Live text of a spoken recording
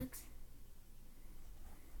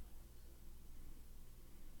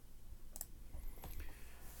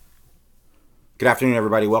Good afternoon,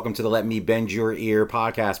 everybody. Welcome to the Let Me Bend Your Ear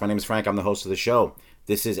podcast. My name is Frank. I'm the host of the show.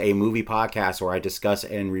 This is a movie podcast where I discuss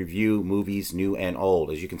and review movies new and old.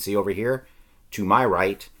 As you can see over here, to my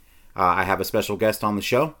right, I have a special guest on the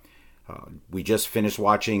show. We just finished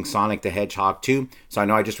watching Sonic the Hedgehog 2. So I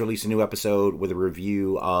know I just released a new episode with a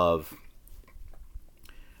review of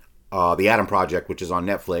The Adam Project, which is on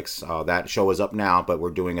Netflix. That show is up now, but we're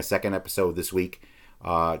doing a second episode this week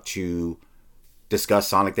to discuss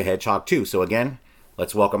Sonic the Hedgehog 2. So again,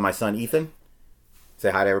 let's welcome my son Ethan.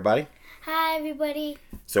 Say hi to everybody. Hi, everybody.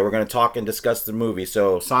 So we're going to talk and discuss the movie.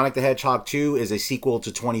 So Sonic the Hedgehog 2 is a sequel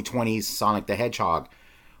to 2020's Sonic the Hedgehog,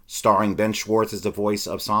 starring Ben Schwartz as the voice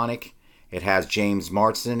of Sonic. It has James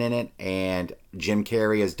Marsden in it and Jim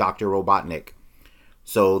Carrey as Dr. Robotnik.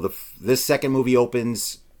 So this second movie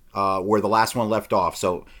opens where the last one left off.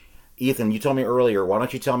 So Ethan, you told me earlier, why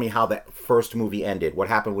don't you tell me how the first movie ended? What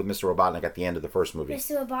happened with Mr. Robotnik at the end of the first movie?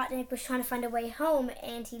 Mr. Robotnik was trying to find a way home,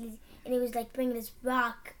 and he was like bringing this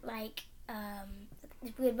rock,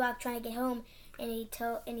 this weird rock, trying to get home. And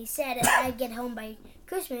he said I'd get home by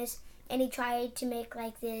Christmas. And he tried to make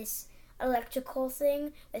like this electrical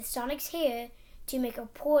thing with Sonic's hair to make a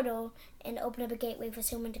portal and open up a gateway for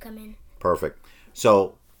someone to come in. Perfect.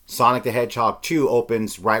 So Sonic the Hedgehog 2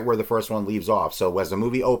 opens right where the first one leaves off. So as the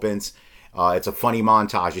movie opens, it's a funny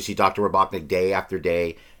montage. You see Dr. Robotnik day after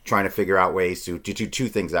day trying to figure out ways to do two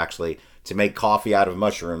things, actually. To make coffee out of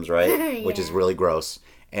mushrooms, right? Yeah. Which is really gross.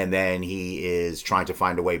 And then he is trying to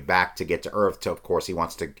find a way back to get to Earth. Of course, he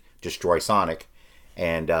wants to destroy Sonic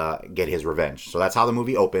and get his revenge. So that's how the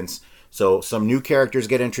movie opens. So some new characters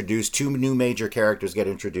get introduced. Two new major characters get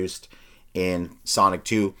introduced in Sonic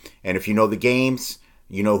 2. And if you know the games,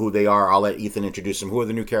 you know who they are. I'll let Ethan introduce them. Who are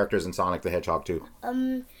the new characters in Sonic the Hedgehog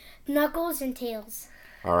 2? Knuckles and Tails.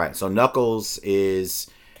 All right. So Knuckles is...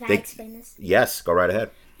 Can I explain this? Yes, go right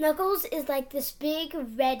ahead. Knuckles is like this big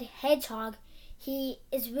red hedgehog. He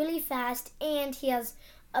is really fast, and he has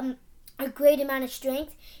a great amount of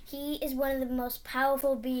strength. He is one of the most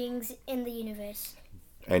powerful beings in the universe.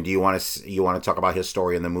 And do you want to talk about his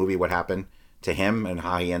story in the movie? What happened to him and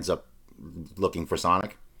how he ends up looking for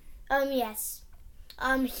Sonic? Yes.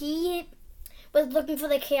 He was looking for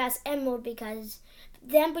the Chaos Emerald because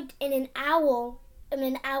them and an owl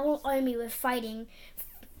army were fighting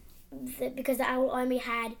because the owl army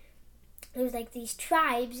there was like these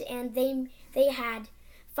tribes, and they had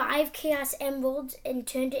 5 Chaos Emeralds and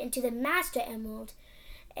turned it into the Master Emerald.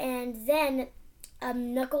 And then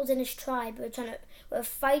Knuckles and his tribe were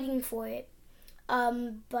fighting for it,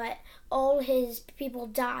 but all his people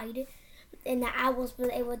died, and the owls were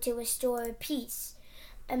able to restore peace.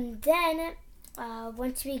 And then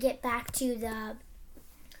once we get back to the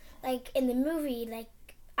in the movie,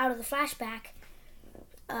 out of the flashback,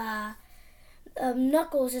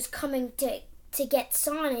 Knuckles is coming to get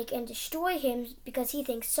Sonic and destroy him because he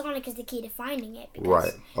thinks Sonic is the key to finding it.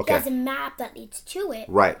 Right. Okay. He has a map that leads to it.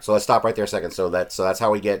 Right. So let's stop right there a second. So that's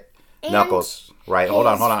how we get Knuckles. Right. Hold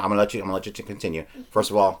on. I'm gonna let you continue.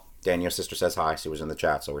 First of all, Daniel's sister says hi. She was in the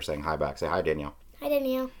chat, so we're saying hi back. Say hi, Danielle. Hi,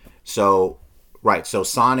 Danielle. So right. So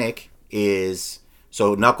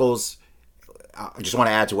Knuckles. I just want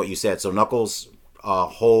to add to what you said. So Knuckles'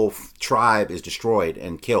 whole tribe is destroyed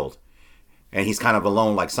and killed. And he's kind of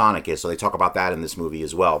alone like Sonic is, so they talk about that in this movie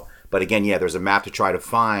as well. But again, yeah, there's a map to try to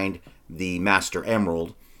find the Master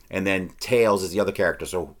Emerald, and then Tails is the other character.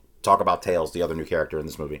 So talk about Tails, the other new character in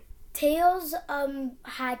this movie. Tails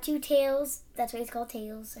had 2 tails. That's why he's called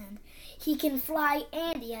Tails, and he can fly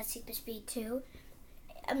and he has super speed too.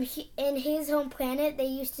 In his home planet, they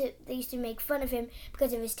used to make fun of him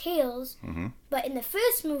because of his tails. Mm-hmm. But in the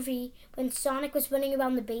first movie, when Sonic was running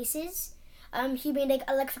around the bases, he made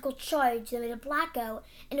electrical charge that made a blackout,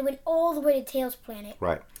 and it went all the way to Tails' planet.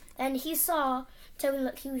 Right. And he saw,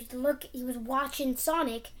 he was watching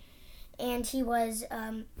Sonic, and he was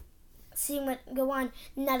seeing what go on.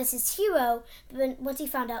 Not as his hero, but once he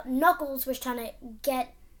found out Knuckles was trying to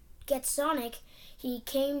get Sonic, he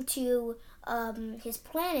came to his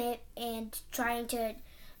planet and trying to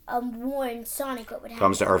warn Sonic what would happen.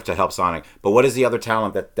 Comes to Earth to help Sonic. But what is the other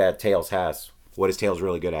talent that Tails has? What is Tails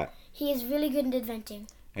really good at? He is really good at inventing.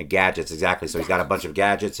 And gadgets, exactly. So he's got a bunch of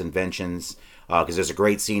gadgets, inventions, because there's a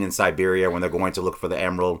great scene in Siberia when they're going to look for the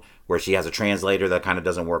emerald where she has a translator that kind of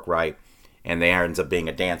doesn't work right, and there ends up being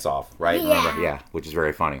a dance-off, right? Yeah. Remember? Yeah, which is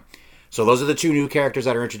very funny. So those are the 2 new characters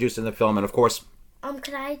that are introduced in the film, and of course...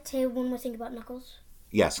 Can I say one more thing about Knuckles?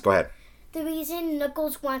 Yes, go ahead. The reason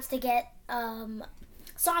Knuckles wants to get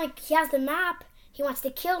Sonic, he has the map. He wants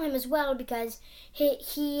to kill him as well because his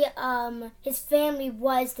family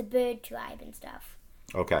was the bird tribe and stuff.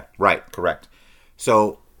 Okay, right, correct.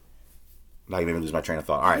 So Now you made me lose my train of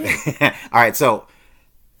thought. All right. All right, so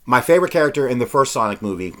my favorite character in the first Sonic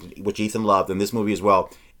movie, which Ethan loved, and this movie as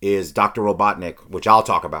well, is Dr. Robotnik, which I'll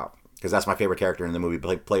talk about, because that's my favorite character in the movie,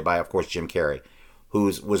 played by, of course, Jim Carrey, who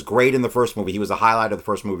was great in the first movie. He was a highlight of the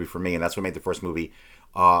first movie for me, and that's what made the first movie.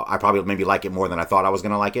 I probably maybe like it more than I thought I was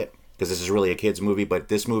going to like it, because this is really a kid's movie, but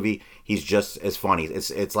this movie, he's just as funny.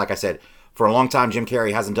 It's like I said, for a long time, Jim Carrey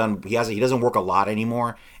he doesn't work a lot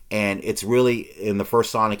anymore, and it's really, in the first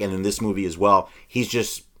Sonic and in this movie as well, he's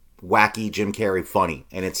just wacky Jim Carrey funny,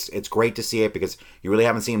 and it's great to see it, because you really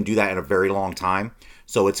haven't seen him do that in a very long time.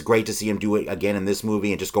 So it's great to see him do it again in this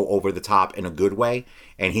movie and just go over the top in a good way,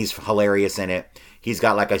 and he's hilarious in it. He's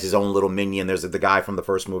got like his own little minion. There's the guy from the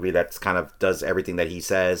first movie that's kind of does everything that he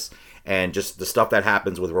says, and just the stuff that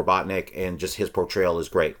happens with Robotnik and just his portrayal is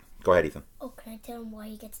great. Go ahead, Ethan. Oh, can I tell him why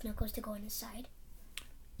he gets Knuckles to go on his side?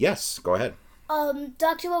 Yes, go ahead.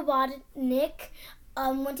 Dr. Robotnik,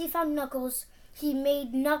 once he found Knuckles, he made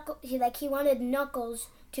he wanted Knuckles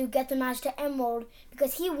to get the Master Emerald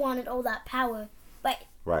because he wanted all that power. But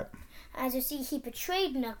right, as you see, he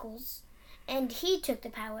betrayed Knuckles, and he took the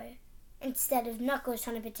power instead of Knuckles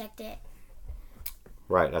trying to protect it.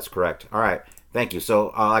 Right, that's correct. All right, thank you.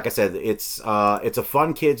 So, like I said, it's a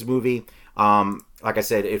fun kids movie. Like I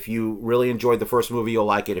said, if you really enjoyed the first movie, you'll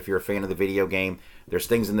like it. If you're a fan of the video game, there's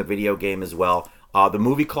things in the video game as well. The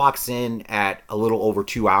movie clocks in at a little over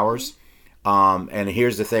 2 hours. And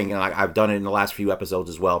here's the thing, and I've done it in the last few episodes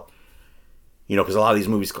as well, you know, because a lot of these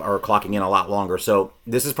movies are clocking in a lot longer. So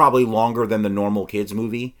this is probably longer than the normal kids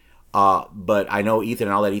movie. But I know Ethan,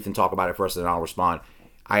 and I'll let Ethan talk about it first, and then I'll respond.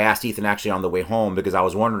 I asked Ethan actually on the way home because I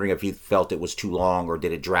was wondering if he felt it was too long or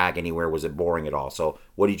did it drag anywhere? Was it boring at all? So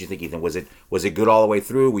what did you think, Ethan? Was it good all the way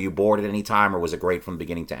through? Were you bored at any time, or was it great from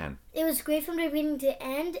beginning to end? It was great from the beginning to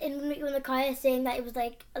end, and when the guy is saying that it was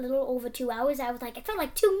like a little over 2 hours, I was like, it felt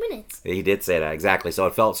like 2 minutes. He did say that, exactly. So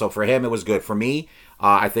for him, it was good. For me,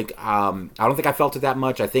 I think I don't think I felt it that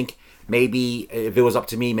much. I think maybe if it was up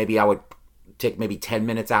to me, maybe I would take maybe 10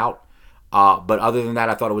 minutes out. But other than that,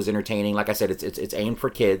 I thought it was entertaining. Like I said, it's aimed for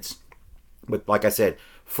kids. But like I said,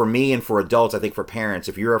 for me and for adults, I think for parents,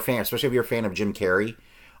 if you're a fan, especially if you're a fan of Jim Carrey,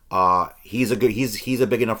 he's a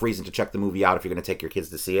big enough reason to check the movie out if you're going to take your kids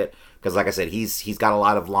to see it. Because like I said, he's got a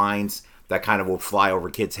lot of lines that kind of will fly over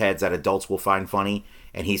kids' heads that adults will find funny,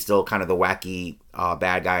 and he's still kind of the wacky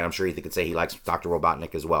bad guy. And I'm sure Ethan could say he likes Dr.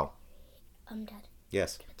 Robotnik as well. Dad.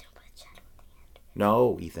 Yes. Can I tell by the shadow at the end?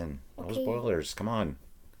 No, Ethan. No Okay. spoilers. Come on.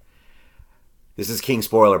 This is King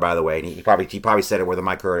Spoiler, by the way. And he probably said it where the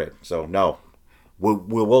mic heard it. So no,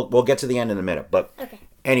 we'll get to the end in a minute. But Okay.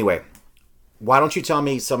 anyway, why don't you tell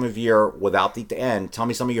me some of your, without the end, tell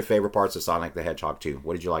me some of your favorite parts of Sonic the Hedgehog 2.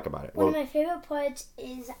 What did you like about it? One of my favorite parts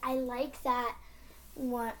is I like that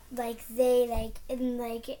what they in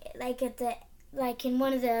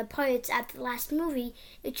one of the parts at the last movie,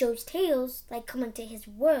 it shows Tails coming to his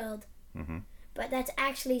world. Mm-hmm. But that's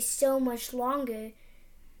actually so much longer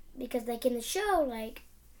because in the show,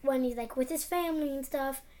 when he's with his family and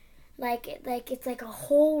stuff, it's a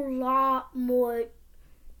whole lot more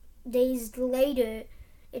days later.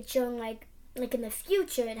 It's shown in the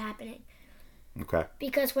future it happening. Okay.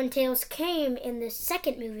 Because when Tails came in the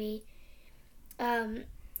second movie,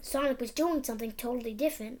 Sonic was doing something totally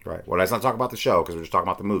different. Right. Well, let's not talk about the show because we're just talking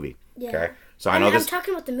about the movie. Yeah. Okay. So I know I'm this.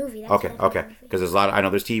 talking about the movie. That's Okay. Because there's a lot. I know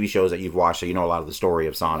there's TV shows that you've watched, so you know a lot of the story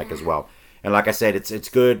of Sonic as well. And like I said, it's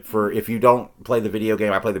good for if you don't play the video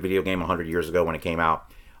game. I played the video game 100 years ago when it came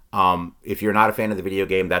out. If you're not a fan of the video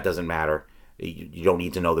game, that doesn't matter. You don't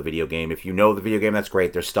need to know the video game. If you know the video game, that's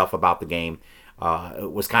great. There's stuff about the game.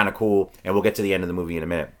 It was kind of cool, and we'll get to the end of the movie in a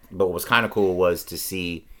minute. But what was kind of cool was to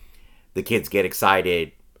see the kids get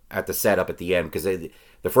excited at the setup at the end, because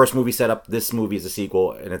the first movie set up this movie as a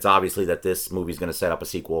sequel, and it's obviously that this movie is going to set up a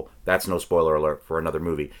sequel. That's no spoiler alert for another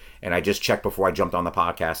movie. And I just checked before I jumped on the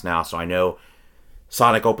podcast now, so I know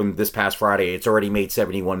Sonic opened this past Friday. It's already made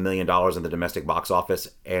 $71 million in the domestic box office,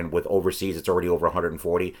 and with overseas, it's already over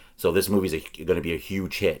 140. So this movie's going to be a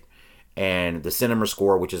huge hit. And the cinema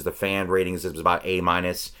score, which is the fan ratings, is about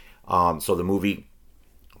A-. So the movie,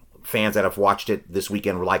 fans that have watched it this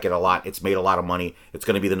weekend like it a lot. It's made a lot of money. It's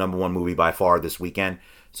going to be the number one movie by far this weekend.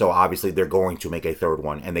 So obviously they're going to make a third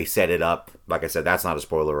one. And they set it up, like I said, that's not a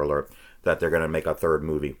spoiler alert, that they're going to make a third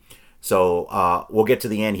movie. So we'll get to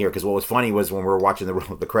the end here, because what was funny was when we were watching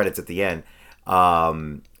the credits at the end,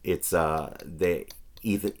 Ethan,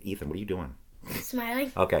 what are you doing?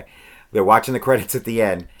 Smiling. Okay. They're watching the credits at the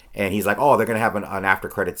end, and he's like, oh, they're going to have an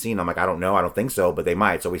after-credit scene. I'm like, I don't know. I don't think so, but they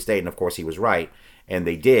might. So we stayed, and of course he was right. And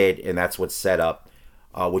they did, and that's what's set up.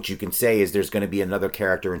 What you can say is there's going to be another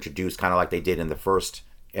character introduced, kind of like they did in the first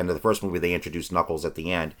end of the first movie, they introduced Knuckles at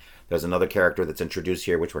the end. There's another character that's introduced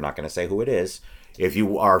here, which we're not going to say who it is. If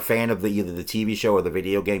you are a fan of either the TV show or the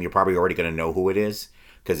video game, you're probably already going to know who it is,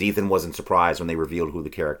 because Ethan wasn't surprised when they revealed who the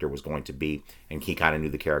character was going to be, and he kind of knew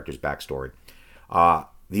the character's backstory.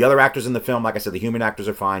 The other actors in the film, like I said, the human actors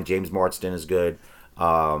are fine. James Marsden is good.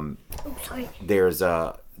 Sorry.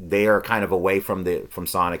 They are kind of away from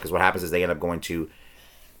Sonic, because what happens is they end up going to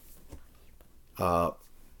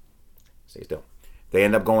stay still. They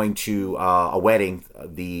end up going to a wedding.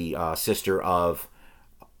 The sister of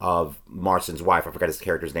Marston's wife, I forgot his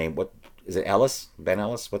character's name. What is it? Ellis? Ben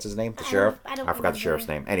Ellis? What's his name? The sheriff? I forgot the sheriff's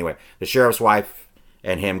name. Anyway, the sheriff's wife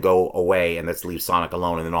and him go away, and let's leave Sonic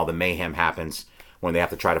alone, and then all the mayhem happens when they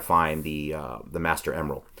have to try to find the Master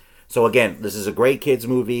Emerald. So again, this is a great kids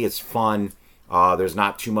movie. It's fun. There's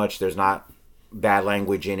not too much. There's not bad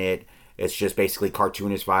language in it. It's just basically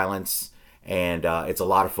cartoonish violence, and it's a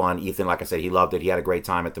lot of fun. Ethan, like I said, he loved it. He had a great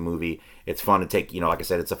time at the movie. It's fun to take, like I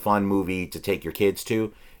said, it's a fun movie to take your kids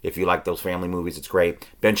to. If you like those family movies, it's great.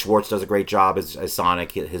 Ben Schwartz does a great job as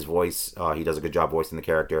Sonic. His voice, he does a good job voicing the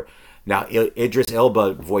character. Now, Idris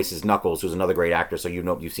Elba voices Knuckles, who's another great actor, so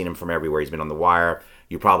you've seen him from everywhere. He's been on The Wire.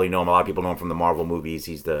 You probably know him. A lot of people know him from the Marvel movies.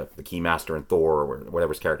 He's the Keymaster in Thor, or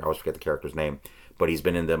whatever his character. I always forget the character's name. But he's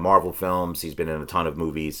been in the Marvel films. He's been in a ton of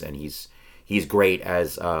movies, and he's great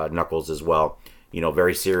as Knuckles as well.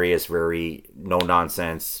 Very serious, very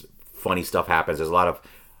no-nonsense, funny stuff happens. There's a lot of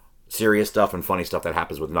serious stuff and funny stuff that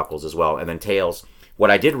happens with Knuckles as well. And then Tails, what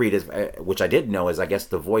I did read is, which I didn't know, is I guess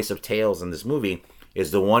the voice of Tails in this movie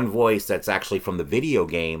is the one voice that's actually from the video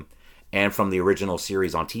game and from the original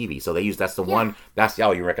series on TV. So they use one. That's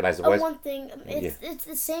you recognize the voice. One thing, it's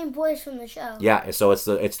the same voice from the show. Yeah, so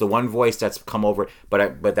it's the one voice that's come over,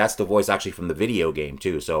 but that's the voice actually from the video game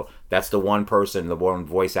too. So that's the one person, the one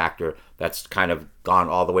voice actor that's kind of gone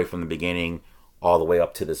all the way from the beginning all the way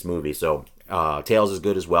up to this movie. So Tails is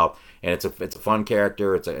good as well, and it's a fun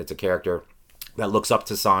character. It's a character that looks up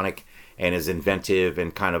to Sonic and is inventive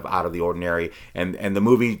and kind of out of the ordinary. And the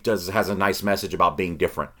movie has a nice message about being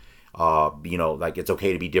different. Like it's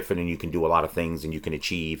okay to be different, and you can do a lot of things, and you can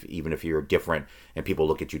achieve even if you're different, and people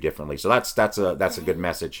look at you differently. So that's a good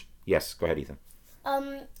message. Yes, go ahead, Ethan.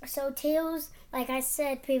 So Tails, like I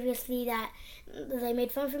said previously, that they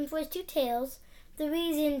made fun of him for his two tails. The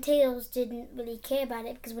reason Tails didn't really care about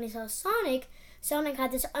it because when he saw Sonic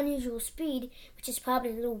had this unusual speed, which is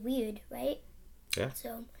probably a little weird, right? Yeah.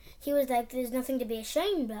 So he was like, "There's nothing to be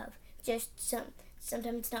ashamed of. Just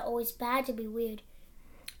sometimes it's not always bad to be weird."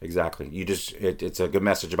 Exactly. It's a good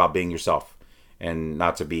message about being yourself and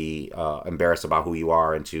not to be embarrassed about who you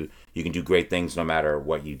are, and you can do great things no matter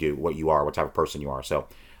what you do, what you are, what type of person you are. So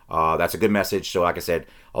that's a good message. So like I said,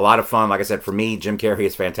 a lot of fun. Like I said, for me, Jim Carrey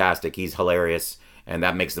is fantastic. He's hilarious, and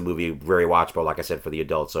that makes the movie very watchable, like I said, for the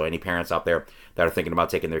adults. So any parents out there that are thinking about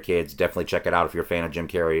taking their kids, definitely check it out. If you're a fan of Jim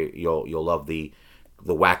Carrey, you'll love the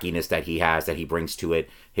wackiness that he has, that he brings to it.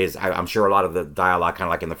 I'm sure a lot of the dialogue, kind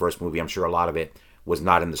of like in the first movie, I'm sure a lot of it was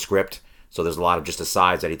not in the script. So there's a lot of just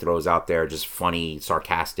asides that he throws out there, just funny,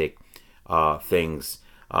 sarcastic things.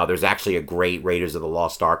 There's actually a great Raiders of the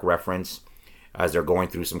Lost Ark reference as they're going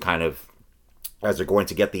through as they're going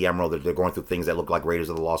to get the emerald. They're going through things that look like Raiders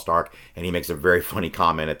of the Lost Ark, and he makes a very funny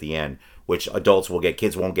comment at the end, which adults will get.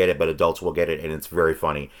 Kids won't get it, but adults will get it, and it's very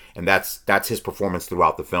funny. And that's his performance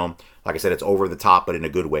throughout the film. Like I said, it's over the top, but in a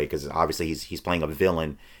good way, because obviously he's playing a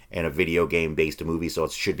villain in a video game based movie, so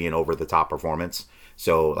it should be an over the top performance.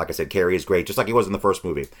 So like I said, Carrey is great, just like he was in the first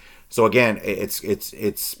movie. So again,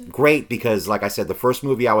 it's great because, like I said, the first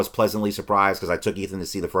movie I was pleasantly surprised because I took Ethan to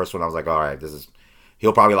see the first one. I was like, all right,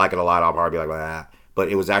 he'll probably like it a lot. I'll probably be like, ah. But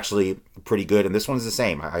it was actually pretty good, and this one's the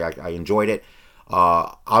same. I enjoyed it.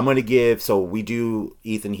 I'm gonna give. So we do,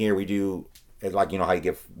 Ethan, here we do, like, how you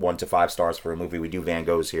give 1 to 5 stars for a movie. We do Van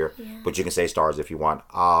Goghs here, but you can say stars if you want.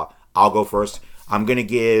 I'll go first. I'm gonna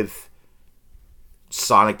give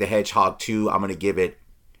Sonic the Hedgehog 2. I'm gonna give it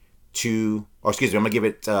 2, or excuse me, I'm gonna give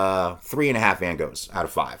it 3.5 Van Goghs out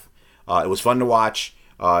of 5. It was fun to watch.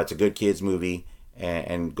 It's a good kids movie,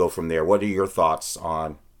 and go from there. What are your thoughts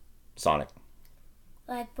on Sonic?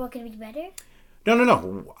 Like, what could be better?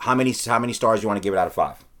 No. How many stars do you want to give it out of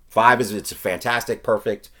 5? 5 is it's fantastic,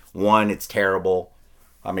 perfect. 1, it's terrible.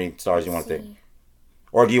 How many stars do you want to think?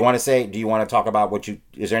 Or do you want to talk about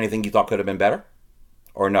is there anything you thought could have been better?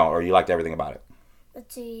 Or no, or you liked everything about it?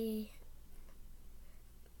 Let's see.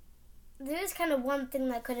 There is kind of one thing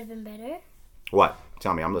that could have been better. What?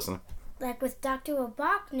 Tell me, I'm listening. Like with Dr.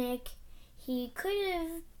 Robotnik, he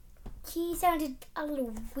sounded a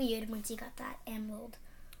little weird once he got that emerald.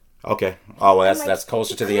 Okay. Oh, well, that's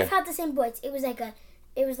closer to the end. He had the same voice. It was like a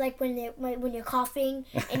It was like when you're coughing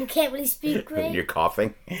and you can't really speak right. You're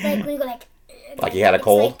coughing. Like when you go like you had a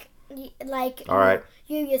cold. Like all right.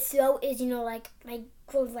 Your throat is like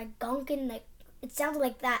gunking, like it sounded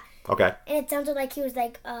like that. Okay. And it sounded like he was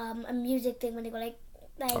like a music thing when they go like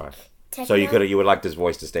right. techno. So you would like this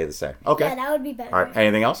voice to stay the same. Okay. Yeah, that would be better. All right.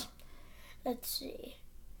 Anything else? Let's see.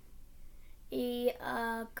 He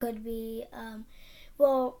could be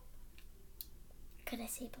well. Could I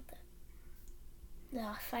say about that?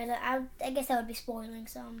 No, I guess that would be spoiling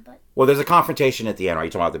some, but. Well, there's a confrontation at the end. Are you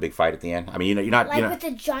talking about the big fight at the end? I mean, you're not with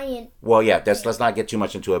the giant. Well, yeah. Let's not get too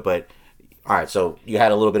much into it, but all right. So you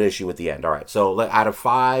had a little bit of issue with the end. All right. So out of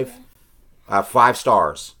 5, 5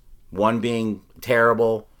 stars, 1 being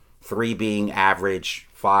terrible, 3 being average,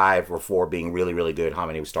 5 or 4 being really, really good. How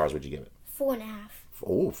many stars would you give it? 4.5.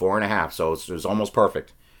 Oh, 4.5. So it was almost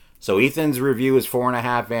perfect. So Ethan's review is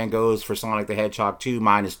 4.5 Van Goghs for Sonic the Hedgehog 2.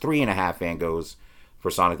 Mine is 3.5 Van Goghs for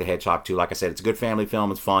Sonic the Hedgehog 2. Like I said, it's a good family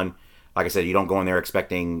film. It's fun. Like I said, you don't go in there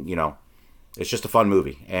expecting, it's just a fun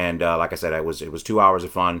movie. And like I said, it was 2 hours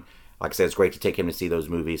of fun. Like I said, it's great to take him to see those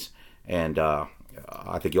movies. And I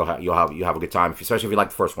think you'll have a good time, especially if you like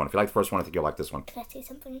the first one. If you like the first one, I think you'll like this one. Can I say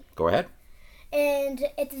something? Go ahead. And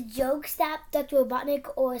it's jokes that Dr. Robotnik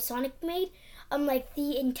or Sonic made. Like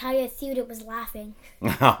the entire theater was laughing.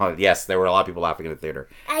 Yes, there were a lot of people laughing in the theater.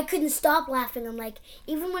 I couldn't stop laughing. I'm like,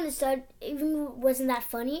 even when it wasn't that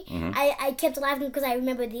funny, mm-hmm. I kept laughing because I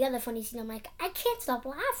remembered the other funny scene. I'm like, I can't stop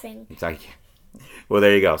laughing. It's like, well,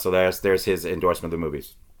 there you go. So there's his endorsement of the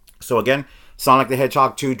movies. So again, Sonic the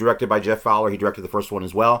Hedgehog 2, directed by Jeff Fowler. He directed the first one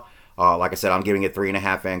as well. Like I said, I'm giving it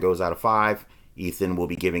 3.5 Van Goghs out of 5. Ethan will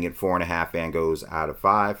be giving it 4.5 Van Goghs out of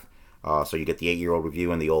 5. So you get the 8-year-old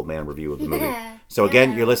review and the old man review of the movie. So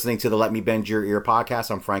again, you're listening to the Let Me Bend Your Ear podcast.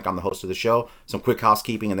 I'm Frank. I'm the host of the show. Some quick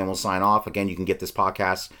housekeeping and then we'll sign off. Again, you can get this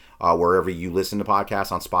podcast wherever you listen to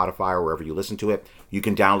podcasts, on Spotify or wherever you listen to it. You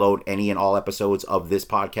can download any and all episodes of this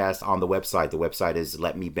podcast on the website. The website is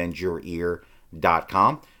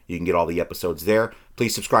letmebendyourear.com. You can get all the episodes there.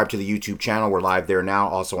 Please subscribe to the YouTube channel. We're live there now,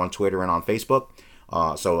 also on Twitter and on Facebook.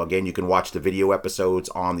 So again, you can watch the video episodes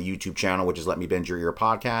on the YouTube channel, which is Let Me Bend Your Ear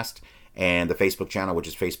podcast, and the Facebook channel, which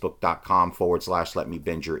is facebook.com/Let Me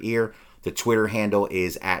Bend Your Ear. The Twitter handle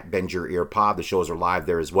is @BendYourEarPod. The shows are live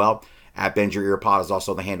there as well. @BendYourEarPod is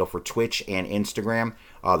also the handle for Twitch and Instagram.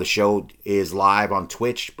 The show is live on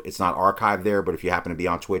Twitch. It's not archived there, but if you happen to be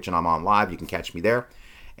on Twitch and I'm on live, you can catch me there.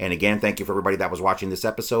 And again, thank you for everybody that was watching this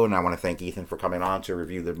episode, and I want to thank Ethan for coming on to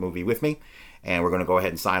review the movie with me. And we're going to go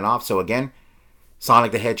ahead and sign off. So again,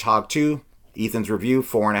 Sonic the Hedgehog 2, Ethan's review,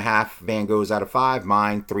 4.5 Van Goghs out of 5.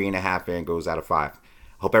 Mine, 3.5 Van Goghs out of 5.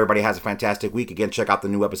 Hope everybody has a fantastic week. Again, check out the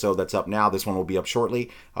new episode that's up now. This one will be up shortly.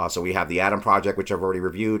 So we have The Adam Project, which I've already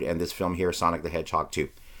reviewed, and this film here, Sonic the Hedgehog 2.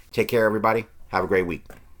 Take care, everybody. Have a great week.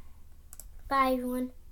 Bye, everyone.